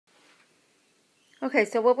Okay,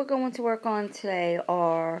 so what we're going to work on today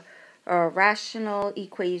are rational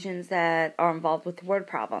equations that are involved with word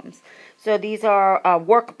problems. So these are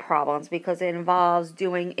work problems because it involves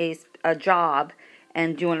doing a job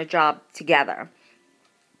and doing a job together.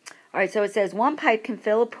 All right, so it says one pipe can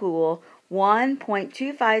fill a pool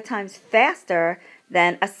 1.25 times faster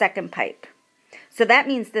than a second pipe. So that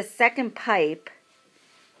means the second pipe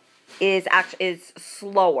is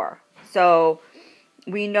slower. So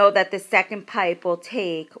we know that the second pipe will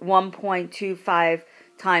take 1.25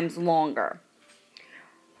 times longer.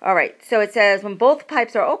 All right, so it says when both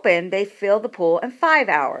pipes are open, they fill the pool in 5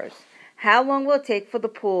 hours. How long will it take for the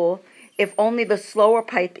pool if only the slower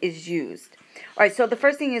pipe is used? All right, so the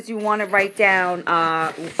first thing is you want to write down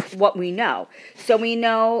what we know. So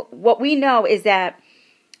what we know is that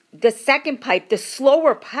the second pipe, the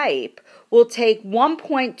slower pipe, will take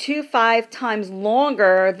 1.25 times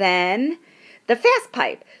longer than the fast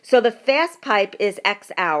pipe. So the fast pipe is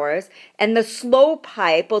X hours, and the slow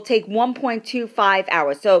pipe will take 1.25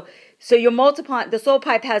 hours. So you're multiplying, the slow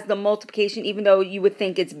pipe has the multiplication, even though you would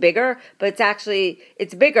think it's bigger, but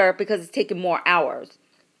it's bigger because it's taking more hours.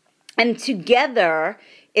 And together,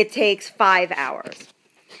 it takes 5 hours.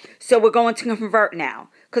 So we're going to convert now,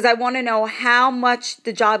 because I want to know how much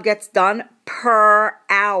the job gets done per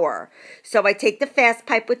hour. So I take the fast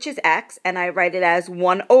pipe, which is X, and I write it as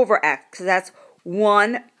 1 over X, because that's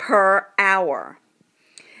 1 per hour.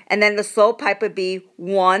 And then the slow pipe would be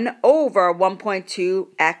 1 over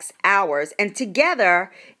 1.2x hours. And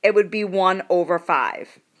together, it would be 1 over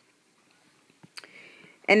 5.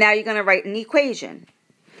 And now you're going to write an equation.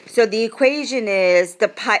 So the equation is the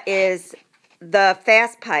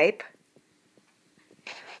fast pipe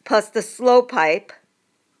plus the slow pipe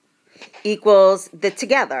equals the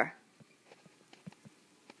together.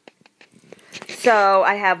 So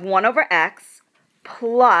I have 1 over x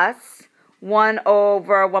plus 1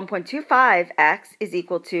 over 1.25x is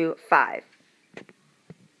equal to 5.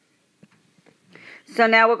 So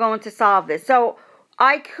now we're going to solve this. So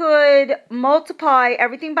I could multiply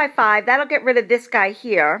everything by 5. That'll get rid of this guy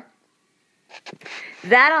here.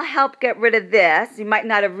 That'll help get rid of this. You might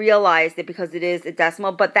not have realized it because it is a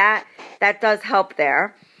decimal, but that does help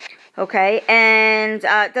there. Okay, and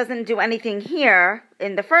it doesn't do anything here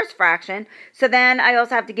in the first fraction. So then I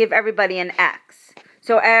also have to give everybody an x.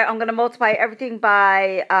 So I'm going to multiply everything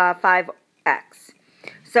by 5x.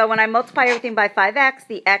 So when I multiply everything by 5x,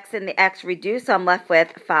 the x and the x reduce, so I'm left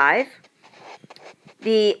with 5.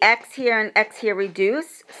 The x here and x here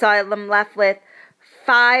reduce, so I'm left with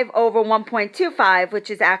 5 over 1.25, which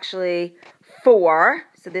is actually 4.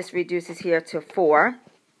 So this reduces here to 4.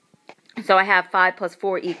 So I have 5 plus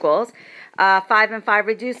 4 equals. 5 and 5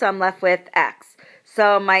 reduce, so I'm left with x.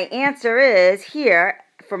 So my answer is here,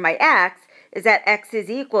 for my x, is that x is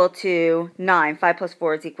equal to 9. 5 plus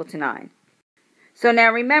 4 is equal to 9. So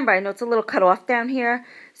now remember, I know it's a little cut off down here.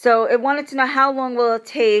 So it wanted to know how long will it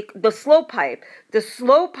take the slow pipe. The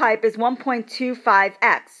slow pipe is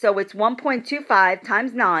 1.25x. So it's 1.25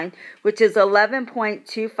 times 9, which is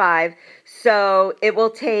 11.25. So it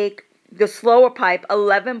will take the slower pipe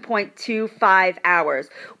 11.25 hours,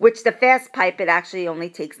 which the fast pipe, it actually only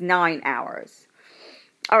takes 9 hours.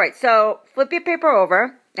 All right, so flip your paper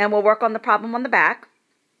over, and we'll work on the problem on the back.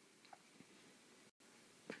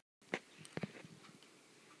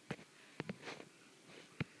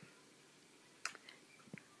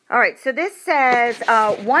 All right, so this says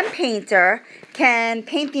one painter can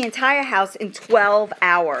paint the entire house in 12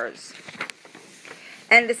 hours.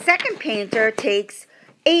 And the second painter takes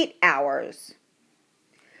 8 hours.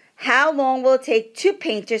 How long will it take 2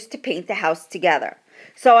 painters to paint the house together?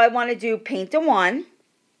 So I want to do painter 1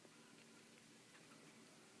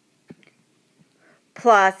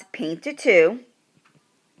 plus painter 2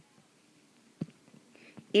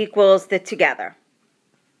 equals the together.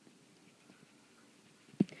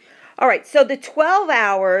 All right, so the 12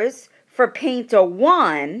 hours for painter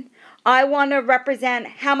 1, I want to represent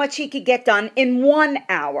how much he could get done in 1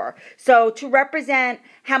 hour. So to represent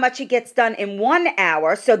how much he gets done in 1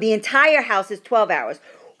 hour, so the entire house is 12 hours.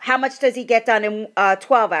 How much does he get done in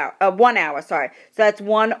 1 hour, sorry. So that's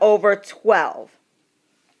 1 over 12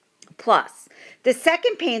 plus. The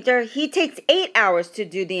second painter, he takes 8 hours to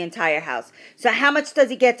do the entire house. So how much does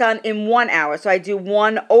he get done in 1 hour? So I do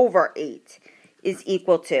 1 over 8 is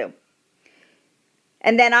equal to.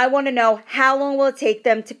 And then I want to know how long will it take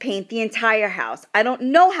them to paint the entire house. I don't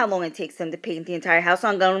know how long it takes them to paint the entire house, so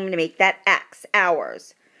I'm going to make that x,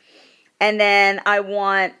 hours. And then I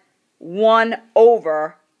want 1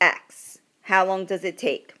 over x. How long does it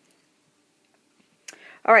take?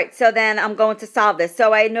 All right, so then I'm going to solve this.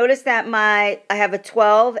 So I noticed that I have a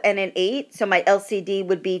 12 and an 8, so my LCD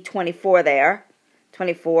would be 24 there.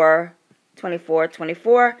 24, 24,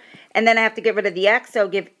 24. And then I have to get rid of the x, so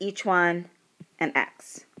give each one an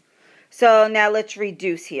x. So now let's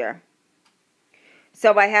reduce here.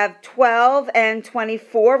 So I have 12 and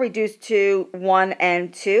 24 reduced to 1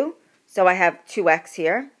 and 2. So I have 2x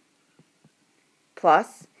here.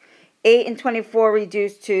 Plus 8 and 24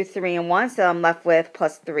 reduced to 3 and 1, so I'm left with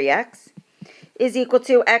plus 3x, is equal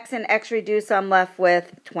to x and x reduced, so I'm left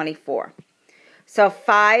with 24. So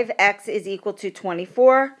 5x is equal to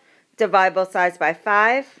 24. Divide both sides by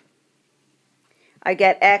 5. I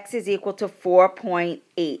get x is equal to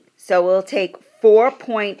 4.8. So it will take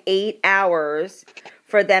 4.8 hours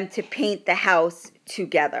for them to paint the house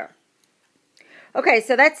together. Okay,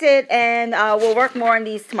 so that's it, and we'll work more on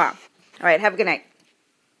these tomorrow. All right, have a good night.